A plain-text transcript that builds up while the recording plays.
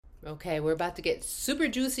Okay, we're about to get super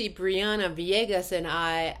juicy. Brianna Villegas and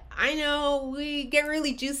I know we get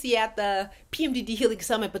really juicy at the PMDD Healing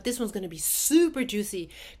Summit, but this one's going to be super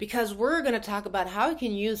juicy because we're going to talk about how you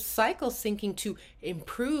can use cycle syncing to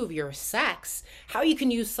improve your sex, how you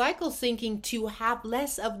can use cycle syncing to have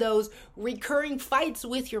less of those recurring fights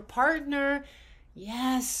with your partner.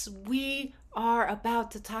 Yes, we are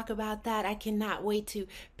about to talk about that. I cannot wait to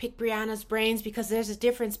pick Brianna's brains because there's a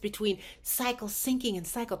difference between cycle syncing and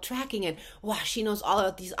cycle tracking. And wow, she knows all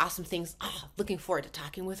about these awesome things. Oh, looking forward to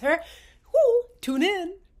talking with her. Woo, tune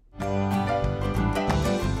in.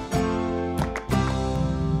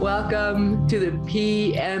 Welcome to the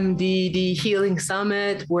PMDD Healing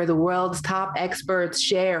Summit, where the world's top experts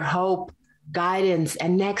share hope, guidance,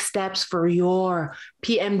 and next steps for your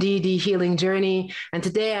PMDD healing journey. And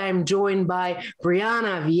today I'm joined by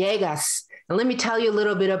Brianna Villegas. And let me tell you a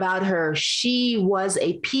little bit about her. She was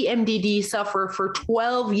a PMDD sufferer for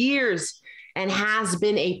 12 years and has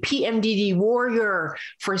been a PMDD warrior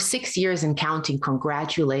for 6 years and counting.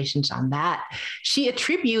 Congratulations on that. She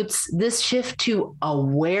attributes this shift to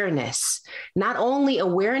awareness, not only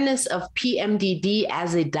awareness of PMDD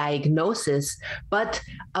as a diagnosis, but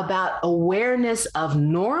about awareness of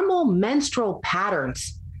normal menstrual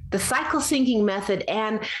patterns. The cycle syncing method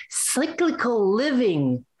and cyclical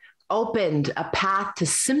living opened a path to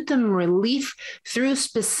symptom relief through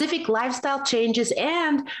specific lifestyle changes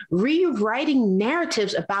and rewriting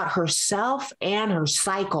narratives about herself and her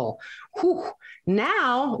cycle. Whew.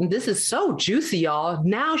 Now, this is so juicy, y'all.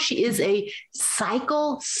 Now she is a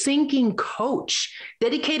cycle syncing coach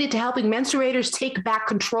dedicated to helping menstruators take back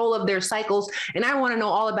control of their cycles. And I want to know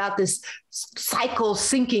all about this cycle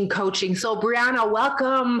syncing coaching. So Brianna,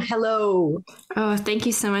 welcome. Hello. Oh, thank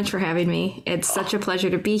you so much for having me. It's such a pleasure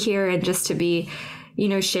to be here and just to be,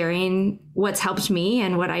 sharing what's helped me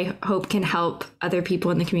and what I hope can help other people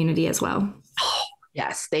in the community as well. Oh,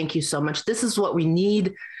 yes. Thank you so much. This is what we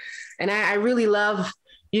need. And I really love,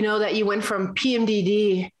 that you went from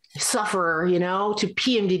PMDD sufferer, to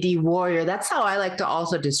PMDD warrior. That's how I like to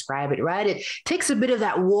also describe it, right? It takes a bit of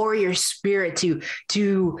that warrior spirit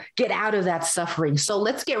to get out of that suffering. So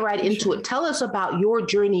let's get right into it. Tell us about your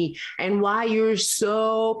journey and why you're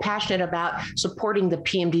so passionate about supporting the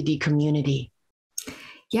PMDD community.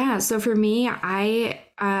 Yeah. So for me, I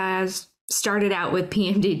started out with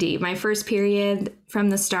PMDD, my first period from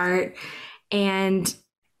the start. And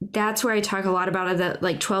that's where I talk a lot about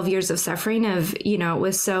the 12 years of suffering of, it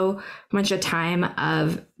was so much a time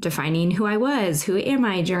of defining who I was, who am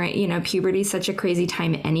I during, puberty is such a crazy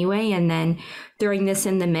time anyway. And then throwing this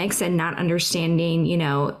in the mix and not understanding,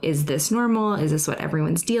 is this normal? Is this what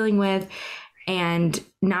everyone's dealing with? And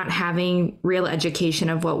not having real education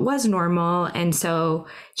of what was normal. And so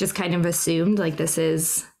just kind of assumed this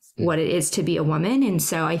is what it is to be a woman. And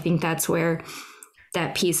so I think that's where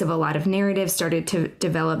that piece of a lot of narrative started to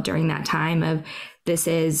develop during that time of this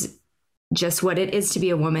is just what it is to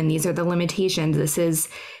be a woman. These are the limitations. This is,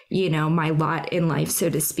 my lot in life, so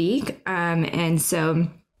to speak. And so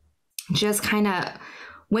just kind of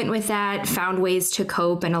went with that, found ways to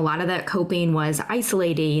cope. And a lot of that coping was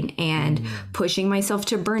isolating and pushing myself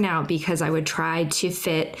to burnout because I would try to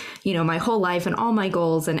fit, my whole life and all my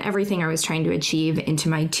goals and everything I was trying to achieve into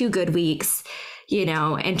my 2 good weeks,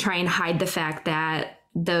 and try and hide the fact that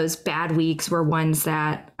those bad weeks were ones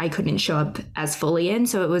that I couldn't show up as fully in.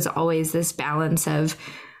 So it was always this balance of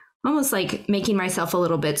almost like making myself a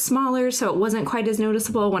little bit smaller so it wasn't quite as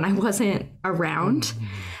noticeable when I wasn't around.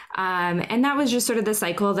 And that was just sort of the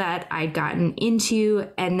cycle that I'd gotten into.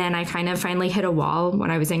 And then I kind of finally hit a wall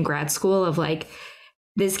when I was in grad school of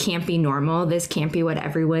this can't be normal. This can't be what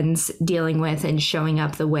everyone's dealing with and showing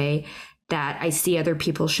up the way that I see other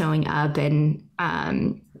people showing up, and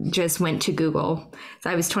just went to Google. So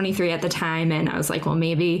I was 23 at the time, and I was like, well,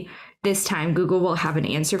 maybe this time Google will have an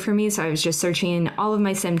answer for me. So I was just searching all of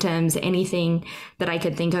my symptoms, anything that I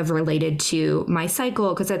could think of related to my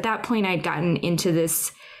cycle. Because at that point I'd gotten into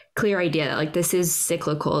this clear idea that this is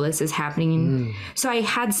cyclical, this is happening. So I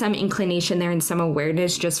had some inclination there and some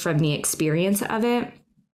awareness just from the experience of it.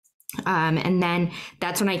 And then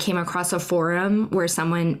that's when I came across a forum where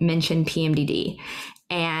someone mentioned PMDD.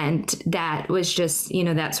 And that was just,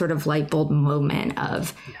 that sort of light bulb moment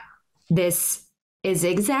of this is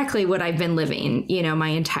exactly what I've been living, my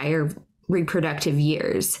entire reproductive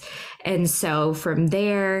years. And so from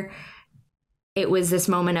there, it was this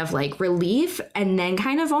moment of relief, and then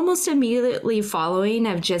kind of almost immediately following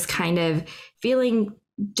of just kind of feeling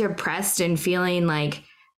depressed and feeling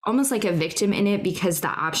almost like a victim in it, because the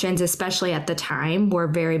options, especially at the time, were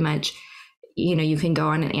very much, you can go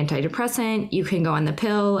on an antidepressant, you can go on the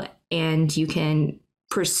pill, and you can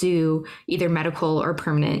pursue either medical or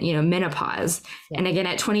permanent, menopause. Yeah. And again,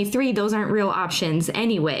 at 23, those aren't real options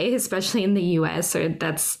anyway, especially in the US, or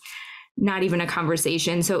that's not even a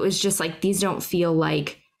conversation. So it was just like, these don't feel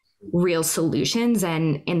like real solutions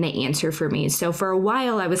and the answer for me. So for a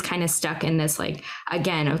while, I was kind of stuck in this, like,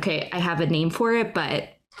 again, okay, I have a name for it, but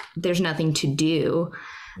there's nothing to do.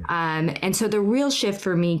 And so the real shift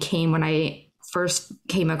for me came when I first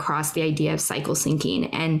came across the idea of cycle syncing.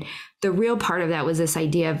 And the real part of that was this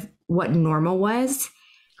idea of what normal was,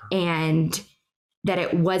 and that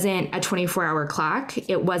it wasn't a 24-hour clock.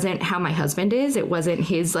 It wasn't how my husband is. It wasn't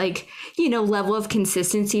his, like, level of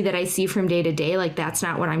consistency that I see from day to day. Like, that's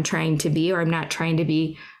not what I'm trying to be, or I'm not trying to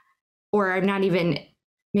be, or I'm not even,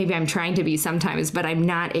 maybe I'm trying to be sometimes, but I'm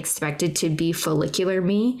not expected to be follicular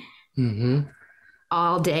me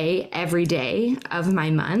all day, every day of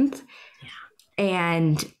my month. Yeah.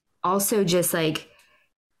 And also just like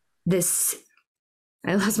this,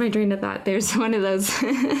 I lost my train of thought. There's one of those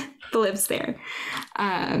blips there.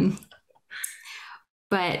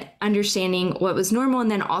 But understanding what was normal, and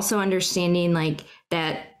then also understanding like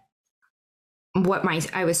that what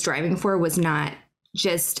I was striving for was not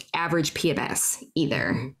just average PMS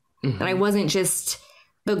either. That I wasn't just,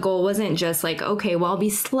 the goal wasn't just like, okay, well, I'll be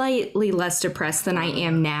slightly less depressed than I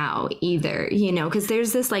am now either, because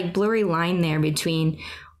there's this like blurry line there between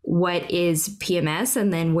what is PMS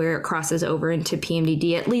and then where it crosses over into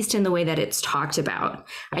PMDD, at least in the way that it's talked about.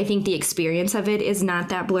 I think the experience of it is not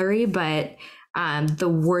that blurry, but the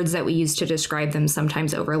words that we use to describe them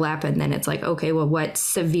sometimes overlap. And then it's like, okay, well, what's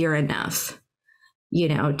severe enough,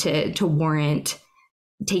 to warrant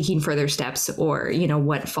taking further steps, or,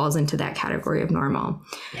 what falls into that category of normal.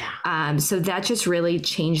 Yeah. So that just really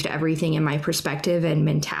changed everything in my perspective and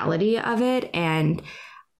mentality of it. And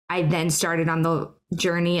I then started on the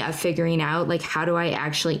journey of figuring out, like, how do I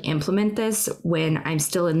actually implement this when I'm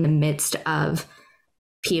still in the midst of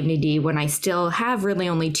PMDD, when I still have really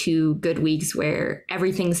only 2 good weeks where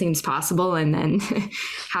everything seems possible, and then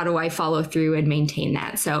how do I follow through and maintain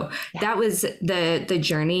that? So that was the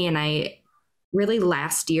journey. And I really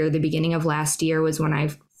the beginning of last year was when I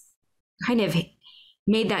kind of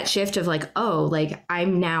made that shift of like, oh, like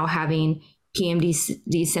I'm now having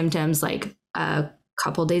PMDD symptoms like a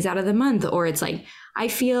couple days out of the month, or it's like I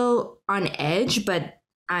feel on edge, but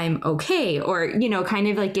I'm okay, or, kind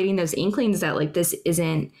of like getting those inklings that like this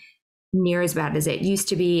isn't near as bad as it used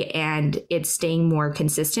to be, and it's staying more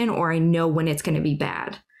consistent, or I know when it's going to be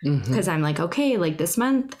bad, because I'm like, okay, like this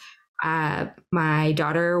month, my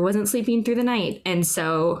daughter wasn't sleeping through the night, and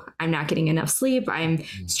so I'm not getting enough sleep. I'm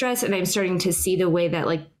stressed, and I'm starting to see the way that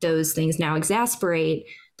like those things now exacerbate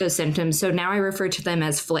those symptoms. So now I refer to them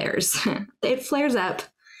as flares. It flares up,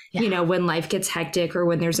 when life gets hectic or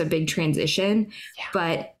when there's a big transition,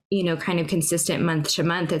 but, kind of consistent month to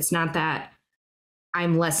month. It's not that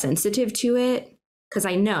I'm less sensitive to it, because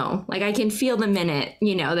I know, like, I can feel the minute,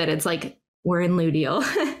 that it's like, we're in luteal.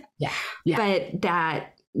 But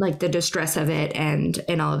that, like, the distress of it and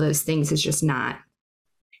all of those things is just not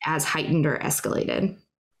as heightened or escalated.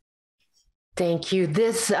 Thank you.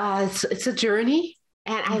 This, it's a journey.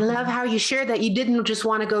 And I love how you shared that you didn't just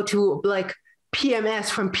want to go to like PMS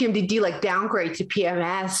from PMDD, like downgrade to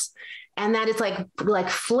PMS. And that it's like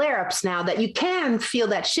flare-ups now, that you can feel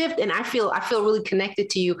that shift. And I feel really connected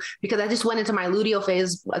to you, because I just went into my luteal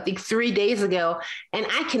phase, I think 3 days ago. And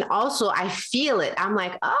I feel it. I'm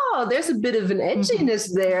like, oh, there's a bit of an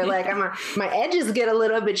edginess there. Like my edges get a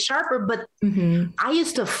little bit sharper, but I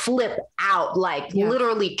used to flip out, like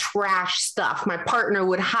literally trash stuff. My partner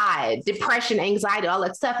would hide, depression, anxiety, all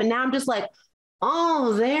that stuff. And now I'm just like,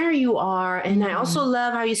 oh, there you are. And I also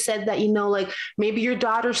love how you said that, like maybe your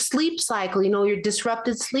daughter's sleep cycle, your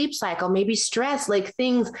disrupted sleep cycle, maybe stress, like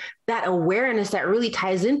things, that awareness that really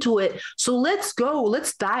ties into it. So let's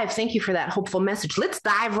dive. Thank you for that hopeful message. Let's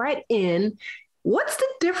dive right in. What's the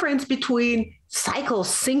difference between cycle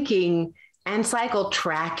syncing and cycle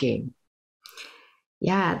tracking?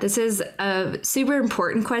 Yeah, this is a super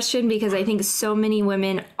important question, because I think so many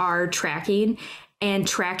women are tracking. And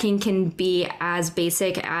tracking can be as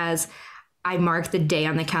basic as I mark the day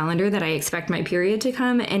on the calendar that I expect my period to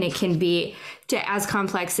come. And it can be as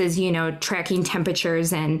complex as, tracking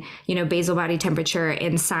temperatures and, basal body temperature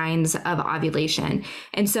and signs of ovulation.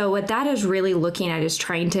 And so what that is really looking at is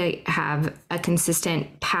trying to have a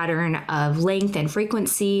consistent pattern of length and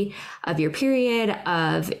frequency of your period,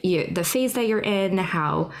 of the phase that you're in,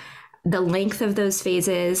 how the length of those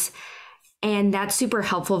phases. And that's super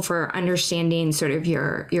helpful for understanding sort of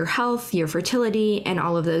your health, your fertility, and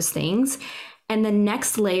all of those things. And the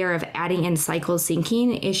next layer of adding in cycle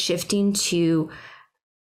syncing is shifting to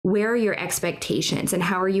where are your expectations and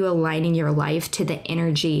how are you aligning your life to the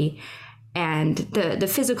energy and the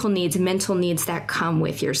physical needs, mental needs that come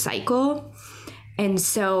with your cycle. And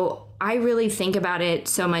so I really think about it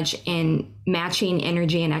so much in matching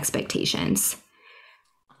energy and expectations.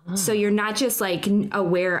 So you're not just like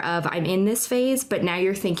aware of I'm in this phase, but now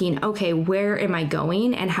you're thinking, okay, where am I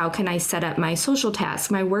going and how can I set up my social tasks,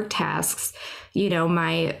 my work tasks,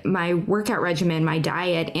 my workout regimen, my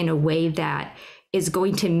diet in a way that is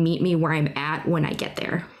going to meet me where I'm at when I get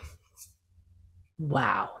there.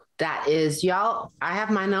 Wow. That is, y'all, I have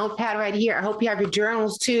my notepad right here. I hope you have your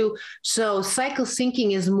journals too. So cycle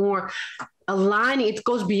syncing is more aligning. It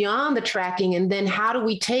goes beyond the tracking. And then how do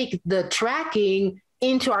we take the tracking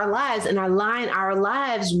into our lives and align our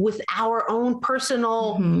lives with our own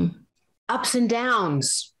personal ups and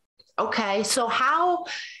downs? Okay. So how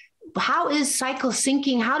is cycle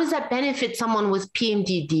syncing? How does that benefit someone with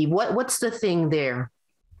PMDD? What's the thing there?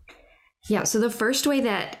 Yeah. So the first way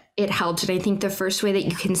that it helped, and I think the first way that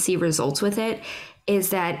you can see results with it is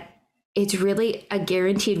that it's really a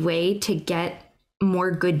guaranteed way to get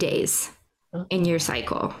more good days in your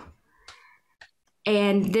cycle.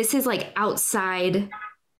 And this is like outside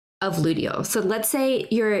of luteal. So let's say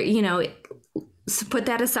you're, so put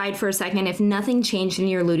that aside for a second. If nothing changed in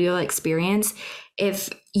your luteal experience, if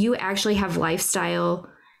you actually have lifestyle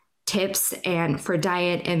tips and for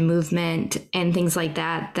diet and movement and things like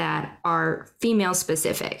that that are female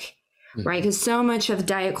specific, right? Because so much of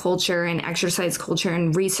diet culture and exercise culture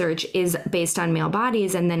and research is based on male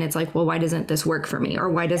bodies. And then it's like, well, why doesn't this work for me? Or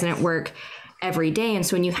why doesn't it work every day? And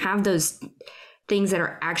so when you have those things that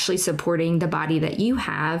are actually supporting the body that you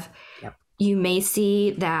have, you may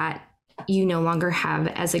see that you no longer have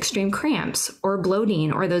as extreme cramps or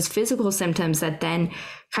bloating or those physical symptoms that then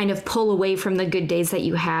kind of pull away from the good days that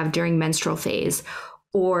you have during menstrual phase.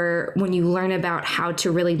 Or when you learn about how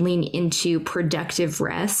to really lean into productive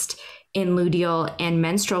rest in luteal and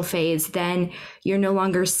menstrual phase, then you're no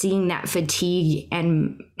longer seeing that fatigue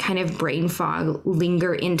and kind of brain fog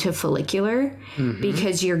linger into follicular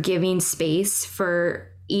because you're giving space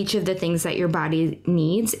for each of the things that your body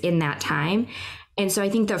needs in that time. And so I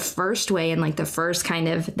think the first way and like the first kind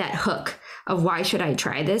of that hook of why should I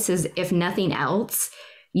try this is, if nothing else,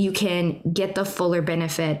 you can get the fuller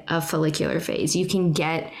benefit of follicular phase. You can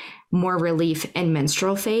get more relief in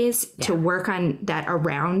menstrual phase to work on that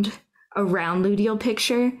around luteal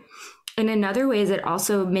picture. And another way is that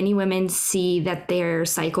also many women see that their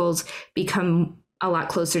cycles become a lot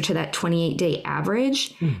closer to that 28-day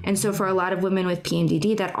average. And so for a lot of women with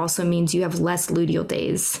PMDD, that also means you have less luteal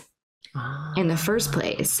days in the first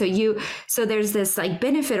place. So there's this like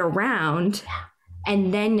benefit around.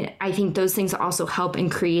 And then I think those things also help in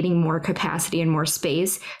creating more capacity and more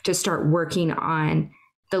space to start working on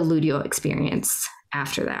the luteal experience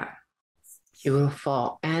after that.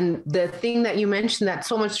 Beautiful. And the thing that you mentioned, that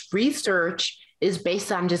so much research is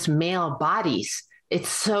based on just male bodies. It's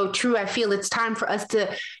so true. I feel it's time for us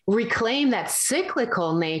to reclaim that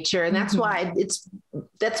cyclical nature. And that's why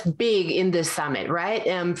that's big in this summit,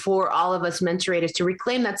 right? For all of us menstruators to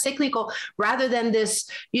reclaim that cyclical rather than this,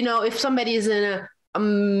 if somebody is in a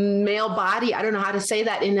male body, I don't know how to say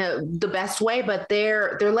that in the best way, but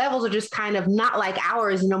their levels are just kind of not like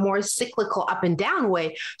ours in a more cyclical up and down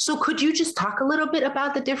way. So could you just talk a little bit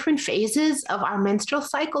about the different phases of our menstrual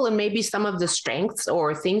cycle and maybe some of the strengths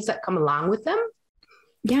or things that come along with them?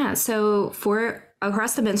 Yeah. So for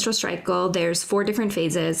across the menstrual cycle, there's 4 different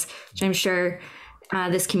phases, which I'm sure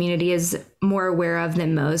this community is more aware of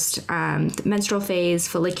than most. The menstrual phase,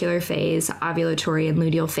 follicular phase, ovulatory, and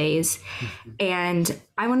luteal phase. And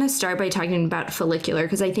I want to start by talking about follicular,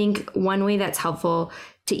 because I think one way that's helpful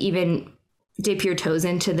to even dip your toes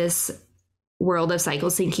into this world of cycle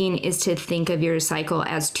syncing is to think of your cycle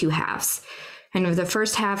as 2 halves. And of the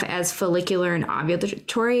first half as follicular and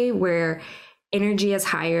ovulatory, where energy is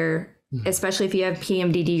higher, especially if you have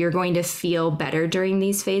PMDD, you're going to feel better during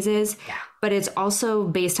these phases. Yeah. But it's also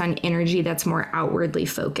based on energy that's more outwardly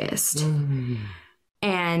focused.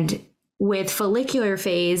 And with follicular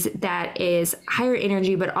phase, that is higher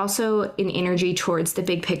energy, but also an energy towards the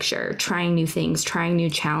big picture, trying new things, trying new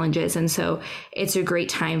challenges. And so it's a great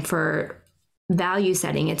time for value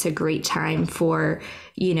setting. It's a great time for,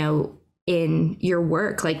 in your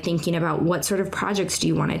work, like thinking about what sort of projects do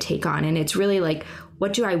you want to take on? And it's really like,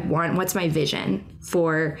 what do I want? What's my vision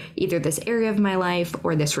for either this area of my life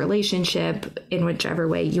or this relationship, in whichever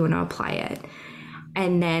way you want to apply it?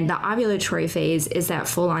 And then the ovulatory phase is that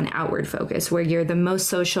full-on outward focus where you're the most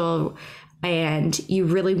social and you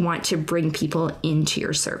really want to bring people into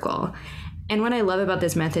your circle. And what I love about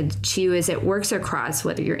this method too is it works across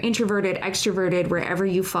whether you're introverted, extroverted, wherever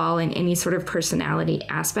you fall in any sort of personality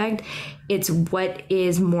aspect. It's what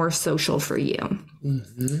is more social for you.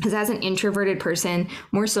 Because as an introverted person,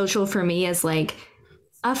 more social for me is like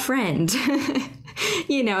a friend.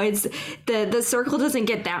 It's the circle doesn't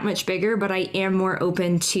get that much bigger, but I am more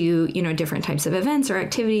open to, different types of events or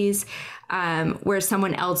activities. Where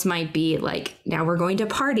someone else might be like, now we're going to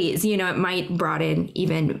parties, it might broaden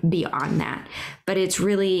even beyond that. But it's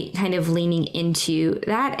really kind of leaning into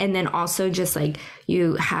that. And then also just like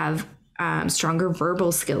you have stronger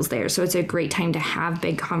verbal skills there. So it's a great time to have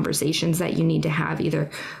big conversations that you need to have either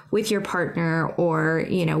with your partner or,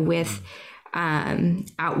 with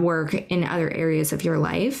at work in other areas of your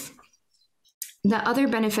life. The other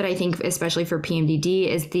benefit, I think, especially for PMDD,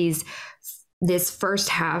 is this first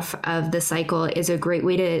half of the cycle is a great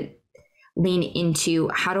way to lean into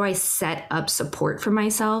how do I set up support for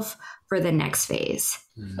myself for the next phase?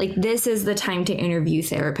 Like this is the time to interview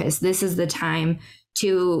therapists. This is the time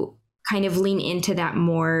to kind of lean into that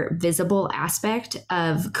more visible aspect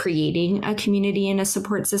of creating a community and a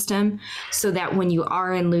support system so that when you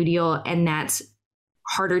are in luteal and that's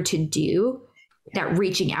harder to do, that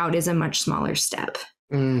reaching out is a much smaller step.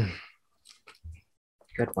 Good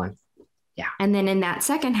one. Yeah. And then in that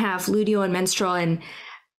second half, luteal and menstrual, and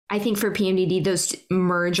I think for PMDD, those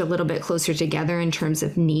merge a little bit closer together in terms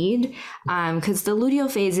of need, because the luteal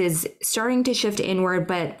phase is starting to shift inward,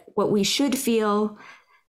 but what we should feel,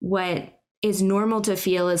 what is normal to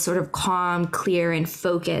feel is sort of calm, clear, and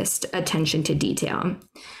focused attention to detail.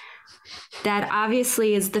 That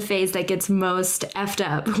obviously is the phase that gets most effed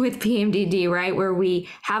up with PMDD, right? Where we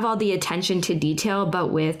have all the attention to detail,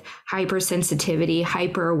 but with hypersensitivity,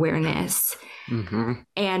 hyper awareness.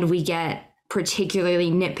 And we get particularly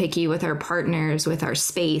nitpicky with our partners, with our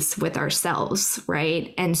space, with ourselves,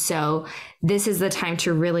 right? And so this is the time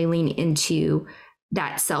to really lean into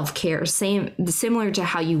that self-care, similar to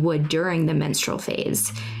how you would during the menstrual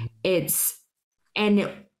phase.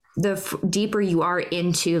 The deeper you are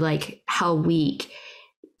into like Hell Week,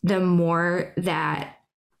 the more that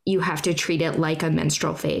you have to treat it like a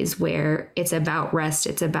menstrual phase where it's about rest.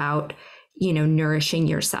 It's about, nourishing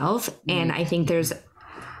yourself. And I think there's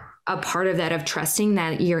a part of that of trusting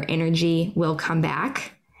that your energy will come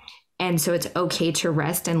back. And so it's okay to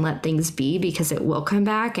rest and let things be because it will come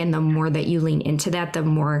back. And the more that you lean into that, the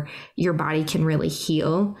more your body can really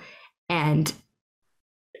heal and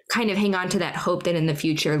kind of hang on to that hope that in the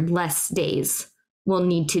future, less days will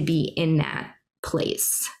need to be in that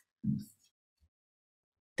place.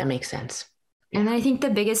 That makes sense. And I think the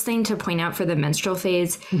biggest thing to point out for the menstrual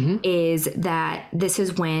phase is that this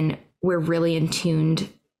is when we're really in tuned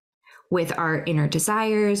with our inner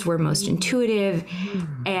desires. We're most intuitive.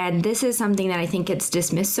 And this is something that I think gets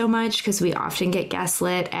dismissed so much because we often get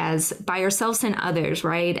gaslit as by ourselves and others,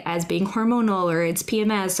 right? As being hormonal or it's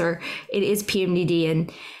PMS or it is PMDD,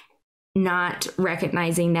 and not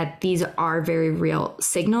recognizing that these are very real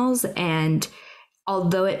signals. And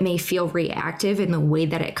although it may feel reactive in the way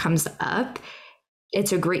that it comes up,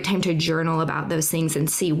 it's a great time to journal about those things and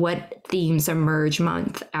see what themes emerge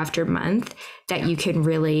month after month that you can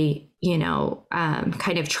really,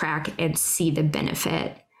 kind of track and see the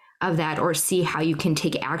benefit of that, or see how you can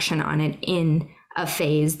take action on it in a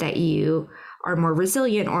phase that you are more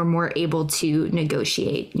resilient or more able to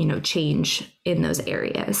negotiate, change in those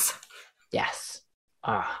areas. Yes.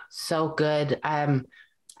 So good.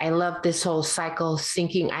 I love this whole cycle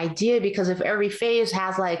syncing idea because if every phase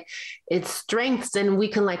has like its strengths, then we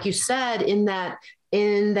can, like you said, in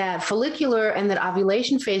that follicular and that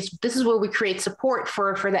ovulation phase, this is where we create support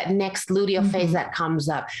for that next luteal phase that comes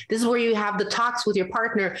up. This is where you have the talks with your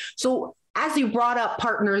partner. So as you brought up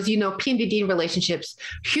partners, PMDD relationships,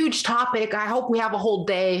 huge topic. I hope we have a whole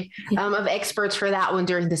day of experts for that one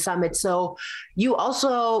during the summit. So you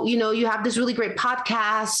also, you have this really great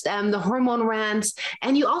podcast, the Hormone Rants,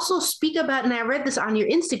 and you also speak about, and I read this on your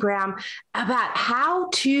Instagram, about how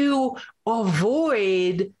to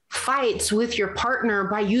avoid fights with your partner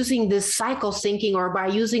by using this cycle syncing or by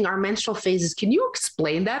using our menstrual phases. Can you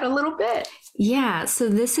explain that a little bit? Yeah. So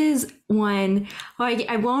this is one,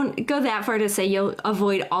 I won't go that far to say you'll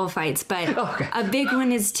avoid all fights, but a big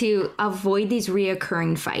one is to avoid these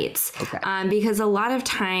reoccurring fights. Because a lot of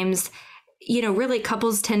times, really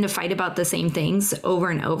couples tend to fight about the same things over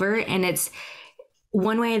and over. And it's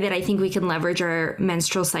one way that I think we can leverage our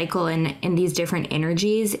menstrual cycle and these different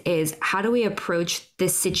energies is how do we approach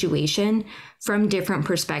this situation from different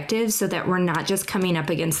perspectives so that we're not just coming up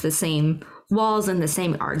against the same walls and the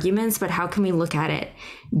same arguments, but how can we look at it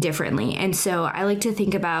differently? And so I like to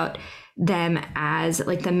think about them as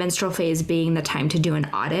like the menstrual phase being the time to do an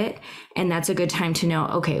audit. And that's a good time to know,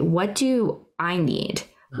 okay, what do I need?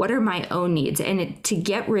 What are my own needs? And to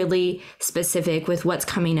get really specific with what's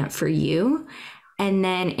coming up for you. And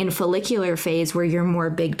then in follicular phase, where you're more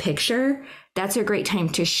big picture, that's a great time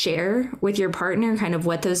to share with your partner kind of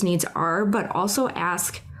what those needs are, but also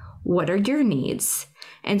ask, what are your needs?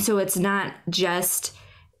 And so it's not just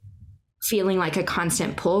feeling like a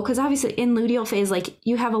constant pull, because obviously in luteal phase, like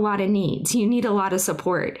you have a lot of needs, you need a lot of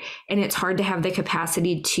support, and it's hard to have the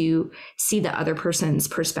capacity to see the other person's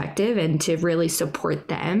perspective and to really support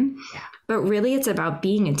them. Yeah. But really it's about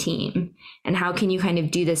being a team, and how can you kind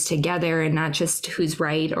of do this together and not just who's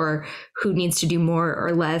right or who needs to do more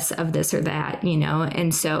or less of this or that, you know?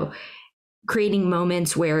 And so creating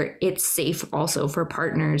moments where it's safe also for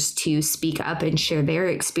partners to speak up and share their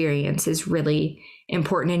experience is really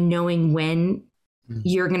important, and knowing when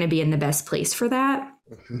you're going to be in the best place for that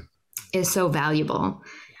is so valuable.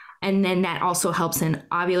 And then that also helps in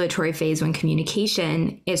ovulatory phase, when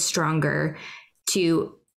communication is stronger,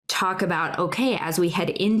 to talk about, okay, as we head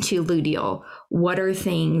into luteal, what are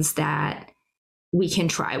things that we can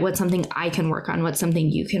try? What's something I can work on? What's something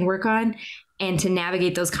you can work on? And to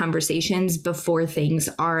navigate those conversations before things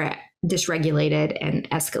are dysregulated and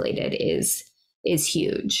escalated is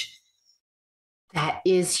huge. That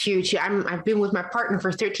is huge. I've been with my partner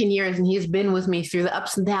for 13 years, and he's been with me through the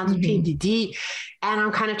ups and downs of PMDD. And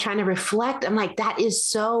I'm kind of trying to reflect. I'm like, that is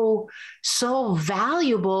so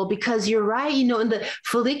valuable, because you're right. You know, in the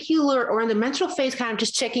follicular or in the menstrual phase, kind of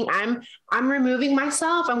just checking, I'm removing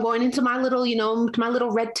myself. I'm going into my little, to my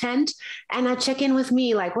little red tent, and I check in with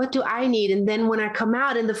me, like, what do I need? And then when I come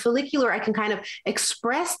out in the follicular, I can kind of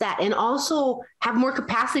express that and also have more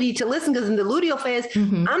capacity to listen, because in the luteal phase,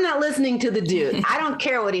 I'm not listening to the dude. I don't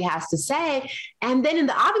care what he has to say. And then in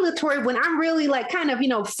the ovulatory, when I'm really like kind of,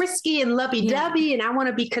 frisky and lovey-dovey, and I want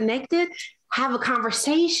to be connected, have a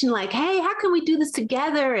conversation like, hey, how can we do this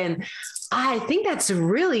together? And I think that's a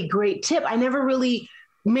really great tip. I never really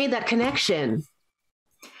made that connection.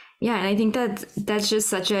 Yeah. And I think that's just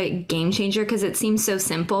such a game changer, because it seems so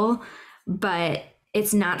simple, but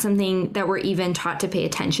it's not something that we're even taught to pay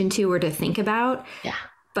attention to or to think about. Yeah.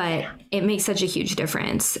 But it makes such a huge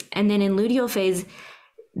difference. And then in luteal phase,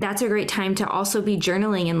 that's a great time to also be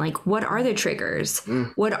journaling and like, what are the triggers?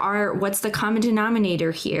 What's the common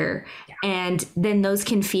denominator here? Yeah. And then those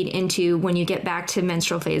can feed into, when you get back to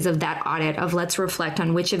menstrual phase, of that audit of, let's reflect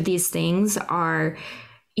on which of these things are,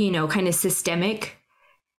 kind of systemic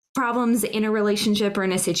problems in a relationship or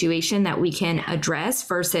in a situation that we can address,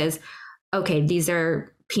 versus, okay, these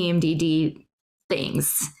are PMDD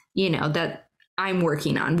things, that I'm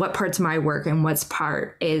working on. What part's my work and what's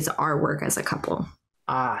part is our work as a couple.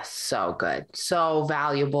 So good. So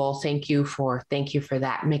valuable. Thank you for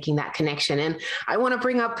that, making that connection. And I want to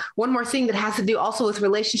bring up one more thing that has to do also with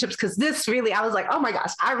relationships, because this really, I was like, oh my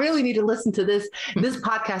gosh, I really need to listen to this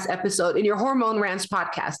podcast episode in your Hormone Ranch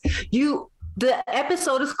podcast. The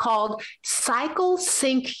episode is called Cycle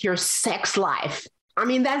Sync Your Sex Life. I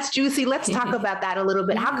mean, that's juicy. Let's talk about that a little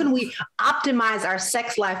bit. How can we optimize our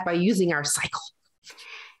sex life by using our cycle?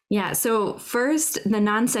 Yeah. So first, the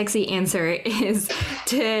non-sexy answer is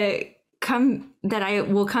that I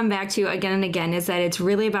will come back to again and again, is that it's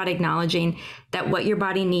really about acknowledging that what your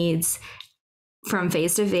body needs from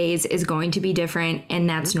phase to phase is going to be different, and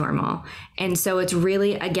that's normal. And so it's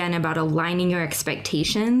really, again, about aligning your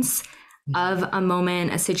expectations of a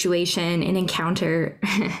moment, a situation, an encounter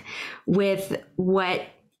with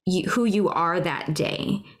who you are that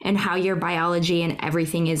day, and how your biology and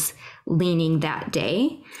everything is leaning that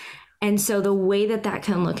day. And so the way that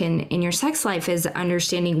can look in your sex life is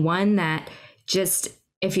understanding, one, that just,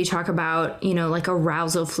 if you talk about, like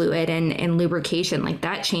arousal fluid and lubrication, like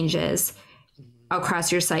that changes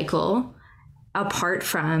across your cycle, apart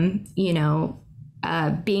from,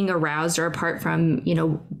 being aroused, or apart from,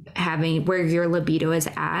 having where your libido is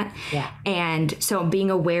at. Yeah. And so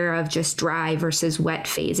being aware of just dry versus wet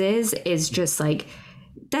phases is just like,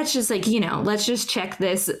 that's just like, let's just check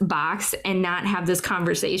this box and not have this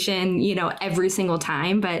conversation, every single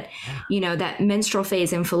time. But, that menstrual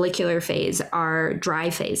phase and follicular phase are dry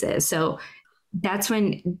phases. So that's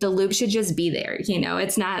when the lube should just be there.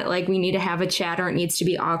 It's not like we need to have a chat or it needs to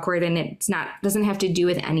be awkward, and doesn't have to do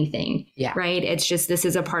with anything. Yeah. Right. It's just, this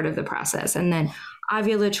is a part of the process. And then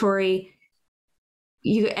ovulatory,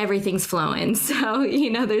 everything's flowing. So,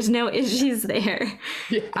 there's no issues there.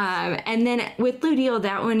 Yes. And then with luteal,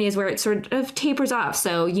 that one is where it sort of tapers off.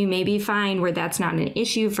 So you may be fine where that's not an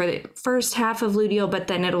issue for the first half of luteal, but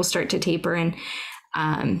then it'll start to taper and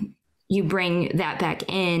you bring that back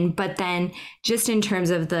in. But then just in terms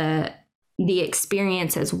of the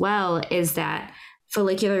experience as well, is that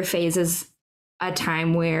follicular phase is a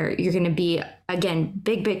time where you're going to be, again,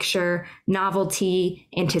 big picture, novelty,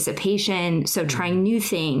 anticipation. So trying new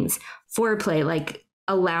things, foreplay, like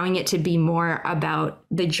allowing it to be more about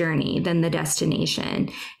the journey than the destination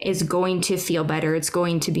is going to feel better. It's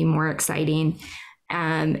going to be more exciting.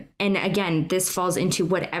 And again, this falls into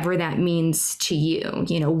whatever that means to you.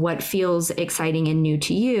 What feels exciting and new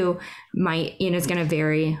to you might, is going to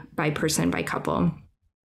vary by person, by couple.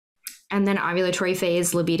 And then ovulatory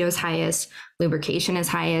phase, libido is highest, lubrication is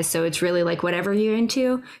highest. So it's really like whatever you're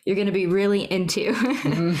into, you're going to be really into,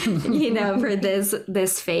 for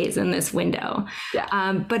this phase and this window.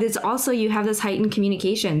 Yeah. But it's also, you have this heightened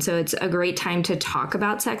communication. So it's a great time to talk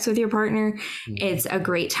about sex with your partner. Mm-hmm. It's a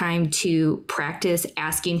great time to practice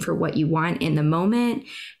asking for what you want in the moment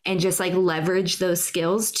and just like leverage those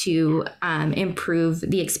skills to improve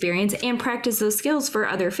the experience and practice those skills for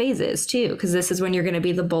other phases too, because this is when you're going to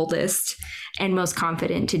be the boldest and most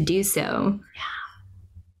confident to do so.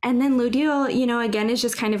 Yeah. And then luteal, again, is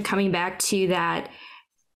just kind of coming back to that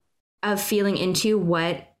of feeling into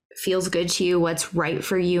what feels good to you, what's right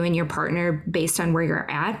for you and your partner based on where you're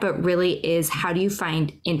at, but really is how do you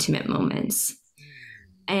find intimate moments?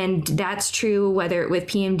 And that's true whether with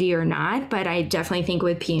PMD or not, but I definitely think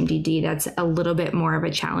with PMDD, that's a little bit more of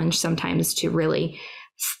a challenge sometimes to really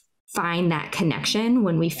find that connection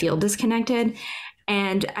when we feel disconnected.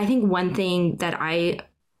 And I think one thing that I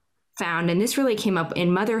found, and this really came up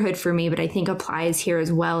in motherhood for me, but I think applies here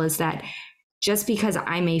as well, is that just because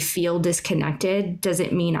I may feel disconnected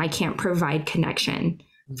doesn't mean I can't provide connection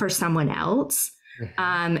for someone else.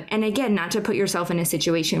 And again, not to put yourself in a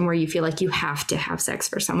situation where you feel like you have to have sex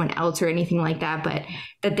for someone else or anything like that, but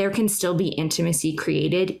that there can still be intimacy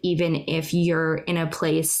created, even if you're in a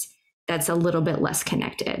place that's a little bit less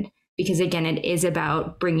connected. Because again, it is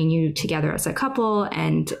about bringing you together as a couple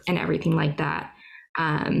and everything like that.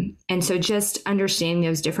 And so just understanding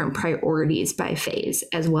those different priorities by phase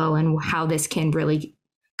as well, and how this can really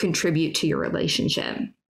contribute to your relationship.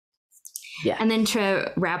 Yeah. And then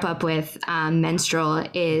to wrap up with menstrual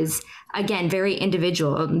is, again, very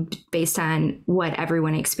individual based on what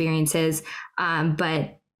everyone experiences.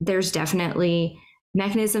 But there's definitely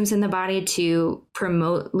mechanisms in the body to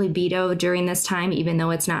promote libido during this time, even though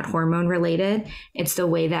it's not hormone related. It's the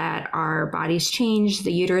way that our bodies change.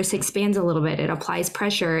 The uterus expands a little bit. It applies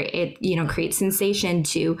pressure. It, creates sensation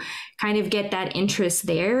to kind of get that interest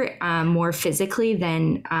there more physically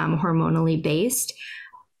than hormonally based.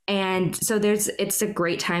 And so it's a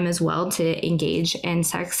great time as well to engage in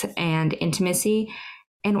sex and intimacy.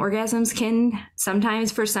 And orgasms can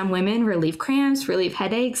sometimes, for some women, relieve cramps, relieve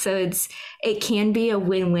headaches. So it can be a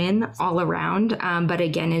win-win all around. But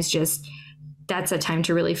again, that's a time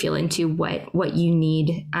to really feel into what you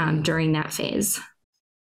need during that phase.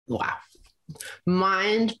 Wow.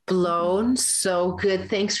 Mind blown. So good.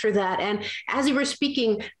 Thanks for that. And as you were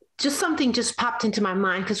speaking, something just popped into my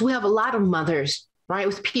mind, because we have a lot of mothers, right,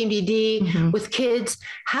 with PMDD, mm-hmm. with kids.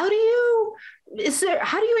 How do you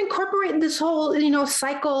incorporate this whole,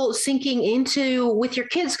 cycle syncing into with your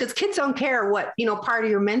kids? Because kids don't care what, part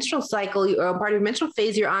of your menstrual cycle or part of your menstrual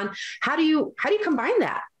phase you're on. How do you combine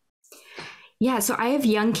that? Yeah. So I have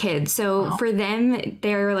young kids. So for them,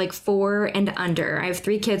 they're like 4 and under. I have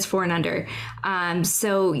 3 kids, 4 and under.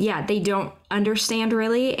 So yeah, they don't understand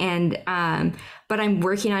really. And, but I'm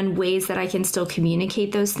working on ways that I can still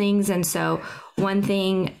communicate those things. And so one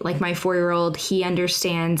thing, like my 4-year-old, he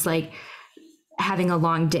understands like having a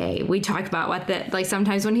long day. We talk about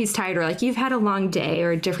sometimes when he's tired, or like you've had a long day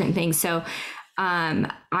or different things. So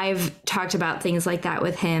I've talked about things like that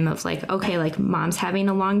with him of like, okay, like mom's having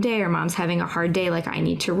a long day or mom's having a hard day. Like I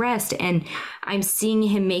need to rest. And I'm seeing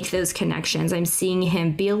him make those connections. I'm seeing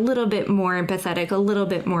him be a little bit more empathetic, a little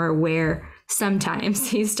bit more aware. Sometimes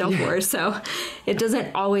he's still 4, so it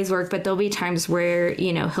doesn't always work, but there'll be times where,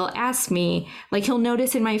 he'll ask me, like he'll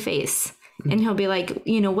notice in my face and he'll be like,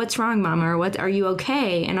 what's wrong, Mama? Or what, are you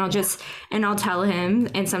okay? And I'll tell him.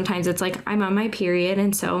 And sometimes it's like, I'm on my period.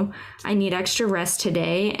 And so I need extra rest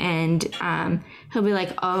today. And he'll be like,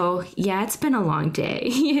 oh yeah, it's been a long day.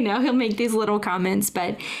 He'll make these little comments,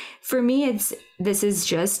 but for me, this is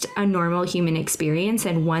just a normal human experience,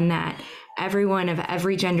 and one that everyone of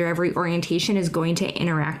every gender, every orientation is going to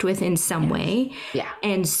interact with in some way. Yeah.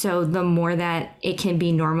 And so the more that it can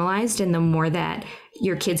be normalized and the more that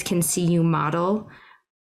your kids can see you model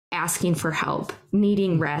asking for help,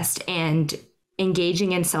 needing rest, and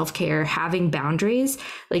engaging in self-care, having boundaries,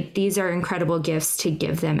 like these are incredible gifts to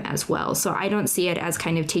give them as well. So I don't see it as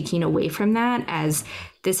kind of taking away from that, as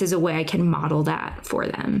this is a way I can model that for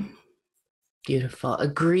them. Beautiful.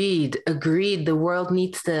 Agreed. The world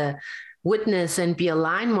needs to witness and be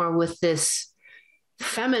aligned more with this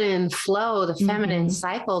feminine flow, the feminine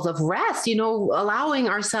cycles of rest, allowing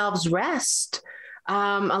ourselves rest,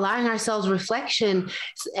 allowing ourselves reflection.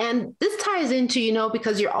 And this ties into,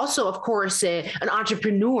 because you're also, of course, an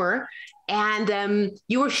entrepreneur. And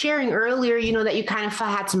you were sharing earlier, that you kind of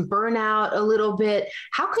had some burnout a little bit.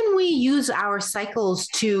 How can we use our cycles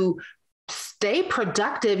to stay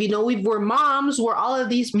productive? We're moms, we're all of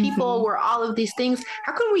these people, we're all of these things.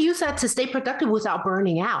 How can we use that to stay productive without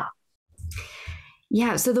burning out?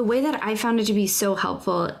 Yeah. So the way that I found it to be so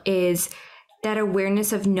helpful is that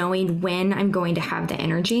awareness of knowing when I'm going to have the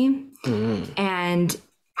energy and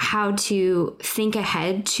how to think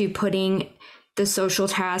ahead to putting the social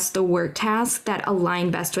tasks, the work tasks that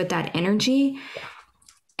align best with that energy.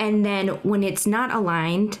 And then when it's not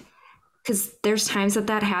aligned, because there's times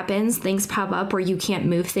that happens, things pop up where you can't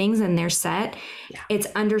move things and they're set. Yeah. It's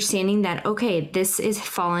understanding that, okay, this is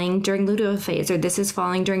falling during luteal phase, or this is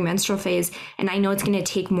falling during menstrual phase. And I know it's going to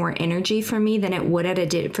take more energy from me than it would at a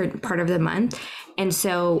different part of the month. And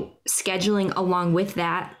so scheduling along with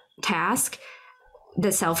that task,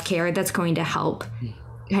 the self-care that's going to help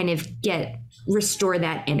kind of restore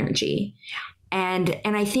that energy. And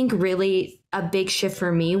I think really a big shift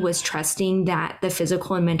for me was trusting that the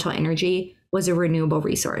physical and mental energy was a renewable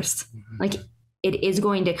resource. Like it is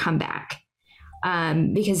going to come back.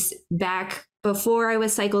 Because back before I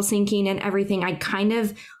was cycle syncing and everything, I kind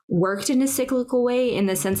of worked in a cyclical way, in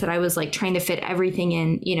the sense that I was like trying to fit everything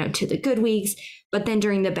in, to the good weeks. But then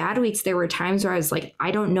during the bad weeks, there were times where I was like,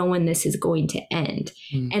 I don't know when this is going to end.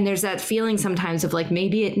 And there's that feeling sometimes of like,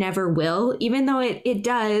 maybe it never will, even though it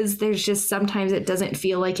does. There's just sometimes it doesn't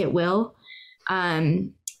feel like it will.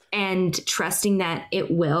 And trusting that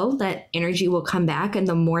it will, that energy will come back. And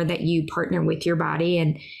the more that you partner with your body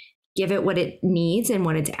and give it what it needs and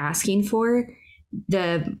what it's asking for,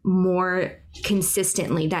 the more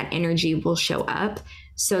consistently that energy will show up,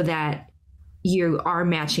 so that you are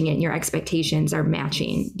matching it and your expectations are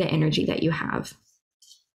matching the energy that you have.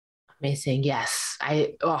 Amazing. Yes.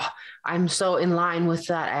 I'm so in line with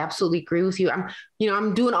that. I absolutely agree with you.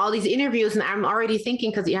 I'm doing all these interviews and I'm already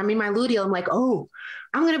thinking, because I'm in my luteal, I'm like, oh,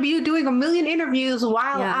 I'm going to be doing a million interviews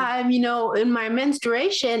while I'm, in my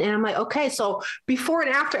menstruation. And I'm like, okay, so before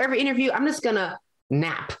and after every interview, I'm just going to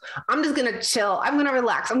nap. I'm just going to chill. I'm going to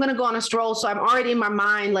relax. I'm going to go on a stroll. So I'm already in my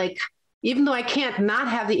mind, like, even though I can't not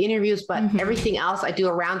have the interviews, but everything else I do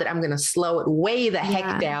around it, I'm going to slow it way the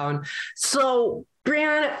heck down. So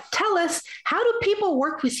Brianna, tell us, how do people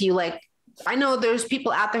work with you? Like, I know there's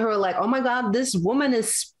people out there who are like, oh my God, this woman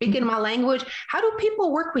is speaking my language. How do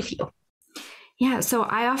people work with you? Yeah, so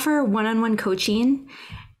I offer one-on-one coaching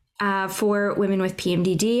for women with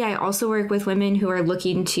PMDD. I also work with women who are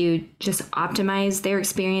looking to just optimize their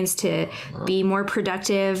experience to be more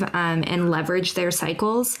productive and leverage their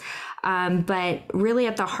cycles. But really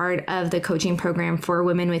at the heart of the coaching program for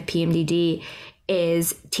women with PMDD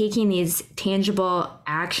is taking these tangible,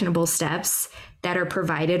 actionable steps that are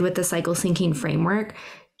provided with the cycle syncing framework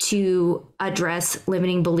to address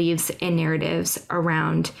limiting beliefs and narratives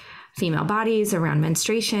around female bodies, around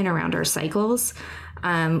menstruation, around our cycles.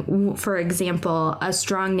 For example, a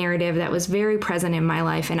strong narrative that was very present in my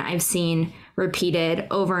life and I've seen repeated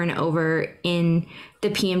over and over in the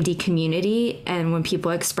PMD community, and when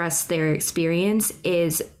people express their experience,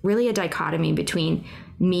 is really a dichotomy between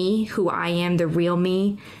me, who I am, the real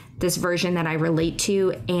me, this version that I relate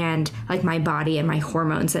to, and like my body and my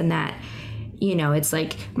hormones, and that, it's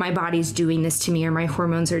like my body's doing this to me or my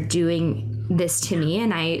hormones are doing this to me.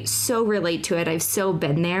 And I so relate to it. I've so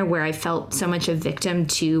been there where I felt so much a victim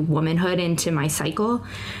to womanhood and to my cycle.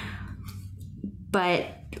 But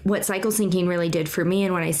what cycle syncing really did for me,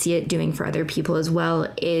 and what I see it doing for other people as well,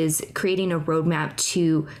 is creating a roadmap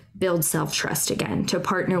to build self-trust again, to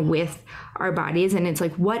partner with our bodies. And it's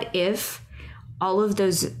like, what if all of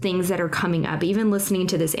those things that are coming up, even listening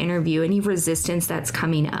to this interview, any resistance that's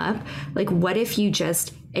coming up, like, what if you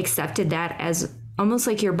just accepted that as almost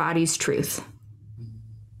like your body's truth?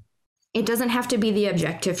 It doesn't have to be the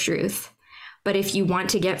objective truth. But if you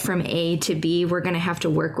want to get from A to B, we're going to have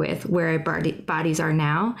to work with where our bodies are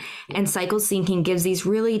now. And cycle syncing gives these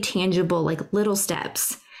really tangible, like little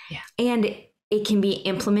steps. Yeah. And it can be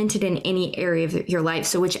implemented in any area of your life.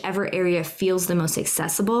 So whichever area feels the most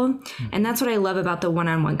accessible. And that's what I love about the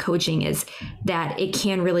one-on-one coaching, is that it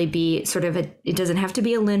can really be sort of it doesn't have to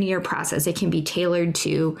be a linear process. It can be tailored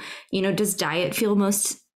to, does diet feel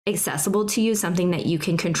most accessible to you? Something that you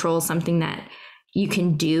can control, something that you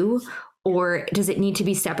can do? Or does it need to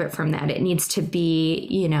be separate from that? It needs to be,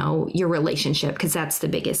 your relationship, because that's the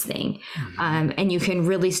biggest thing. And you can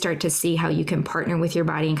really start to see how you can partner with your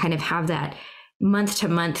body and kind of have that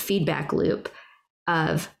month-to-month feedback loop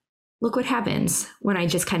of, look what happens when I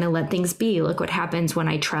just kind of let things be. Look what happens when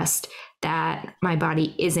I trust that my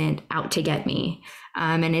body isn't out to get me.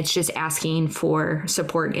 And it's just asking for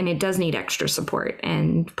support, and it does need extra support,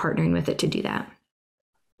 and partnering with it to do that.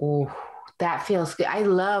 Oh, that feels good. I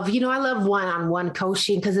love one-on-one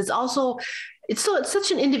coaching, because it's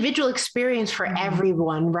such an individual experience for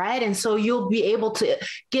everyone, right? And so you'll be able to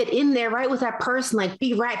get in there right with that person, like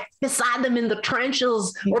be right beside them in the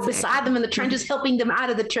trenches, or beside them in the trenches, helping them out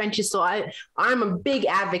of the trenches. So I'm a big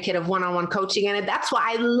advocate of one-on-one coaching, and that's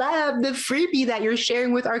why I love the freebie that you're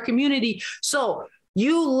sharing with our community. So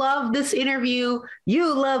you love this interview,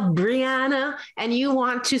 you love Brianna, and you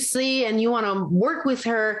want to see and you want to work with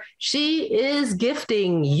her. She is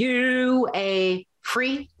gifting you a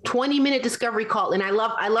free 20-minute discovery call. And I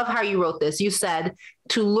love how you wrote this. You said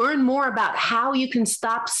to learn more about how you can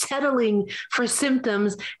stop settling for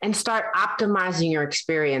symptoms and start optimizing your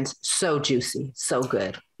experience. So juicy, so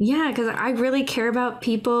good. Yeah, because I really care about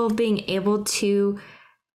people being able to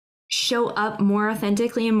show up more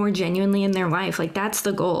authentically and more genuinely in their life. Like, that's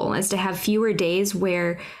the goal, is to have fewer days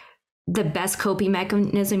where the best coping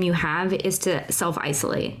mechanism you have is to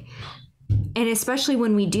self-isolate. And especially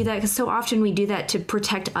when we do that, because so often we do that to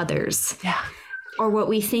protect others. Yeah. Or what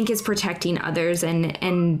we think is protecting others.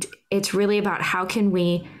 And it's really about how can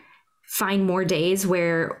we find more days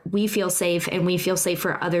where we feel safe, and we feel safe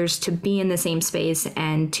for others to be in the same space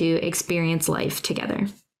and to experience life together.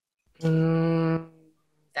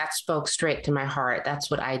 That spoke straight to my heart. That's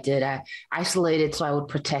what I did. I isolated so I would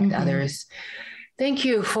protect others. Thank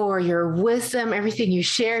you for your wisdom, everything you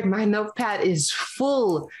shared. My notepad is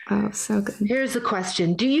full. Oh, so good. Here's the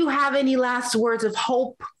question. Do you have any last words of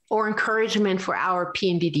hope or encouragement for our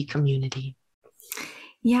PMDD community?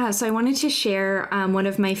 Yeah, so I wanted to share one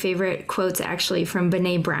of my favorite quotes, actually, from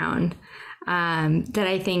Brené Brown, that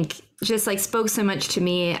I think just spoke so much to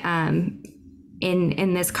me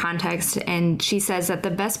in this context. And she says that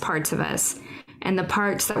the best parts of us and the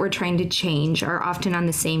parts that we're trying to change are often on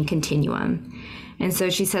the same continuum. And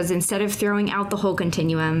so she says, instead of throwing out the whole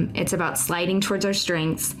continuum, it's about sliding towards our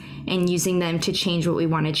strengths and using them to change what we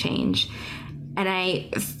want to change. And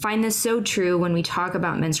I find this so true when we talk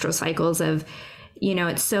about menstrual cycles of,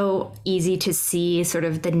 it's so easy to see sort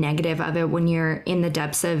of the negative of it when you're in the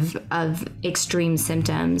depths of extreme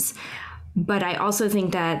symptoms. But I also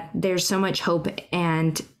think that there's so much hope,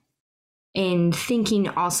 and in thinking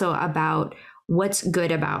also about what's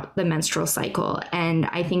good about the menstrual cycle. And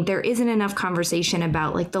I think there isn't enough conversation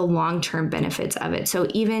about the long-term benefits of it. So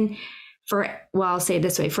even I'll say it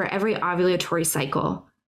this way, for every ovulatory cycle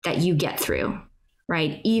that you get through,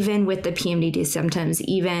 right? Even with the PMDD symptoms,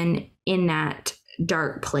 even in that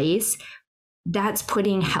dark place, that's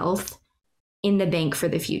putting health in the bank for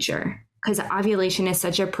the future. Because ovulation is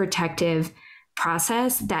such a protective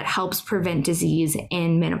process that helps prevent disease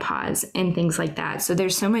in menopause and things like that. So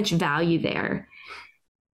there's so much value there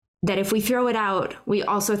that if we throw it out, we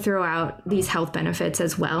also throw out these health benefits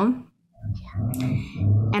as well.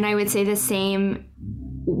 And I would say the same,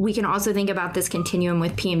 we can also think about this continuum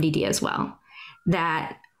with PMDD as well,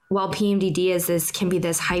 that while PMDD can be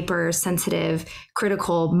this hypersensitive,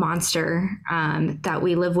 critical monster that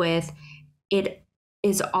we live with, it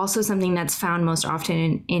is also something that's found most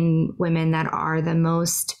often in women that are the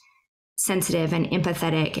most sensitive and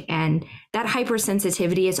empathetic. And that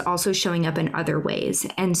hypersensitivity is also showing up in other ways.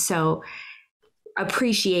 And so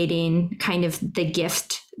appreciating kind of the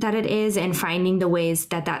gift that it is, and finding the ways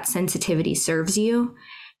that sensitivity serves you,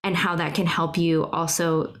 and how that can help you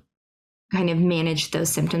also kind of manage those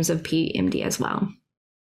symptoms of PMD as well.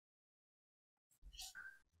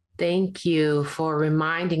 Thank you for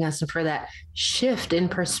reminding us, and for that shift in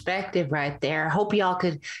perspective right there. I hope y'all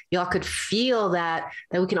could feel that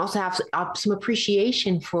we can also have some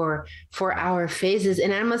appreciation for our phases.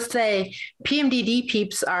 And I must say, PMDD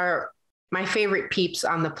peeps are my favorite peeps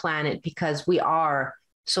on the planet, because we are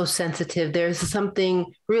so sensitive. There's something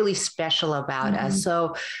really special about us.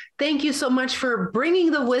 So thank you so much for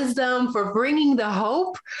bringing the wisdom, for bringing the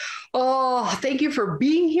hope. Oh, thank you for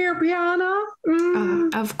being here,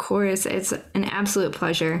 Brianna. Of course. It's an absolute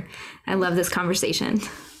pleasure. I love this conversation.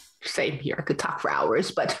 Same here. I could talk for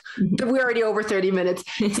hours, but we're already over 30 minutes.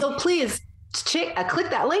 So please click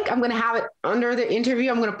that link. I'm going to have it under the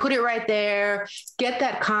interview. I'm going to put it right there. Get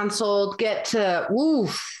that consult, get to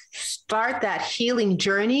start that healing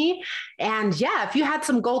journey. And yeah, if you had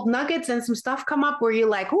some gold nuggets and some stuff come up where you're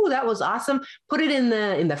like, oh, that was awesome, put it in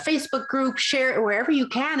the Facebook group, share it wherever you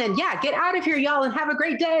can. And yeah, get out of here, y'all, and have a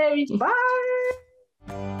great day. Bye.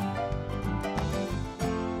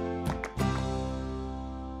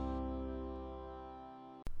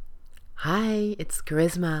 Hi, it's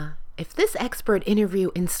Charisma. If this expert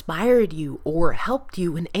interview inspired you or helped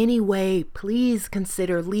you in any way, please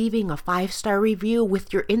consider leaving a 5-star review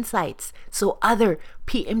with your insights so other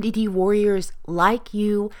PMDD warriors like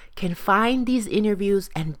you can find these interviews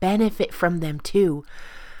and benefit from them too.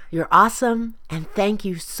 You're awesome, and thank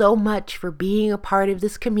you so much for being a part of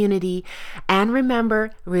this community. And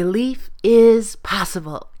remember, relief is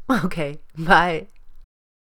possible. Okay, bye.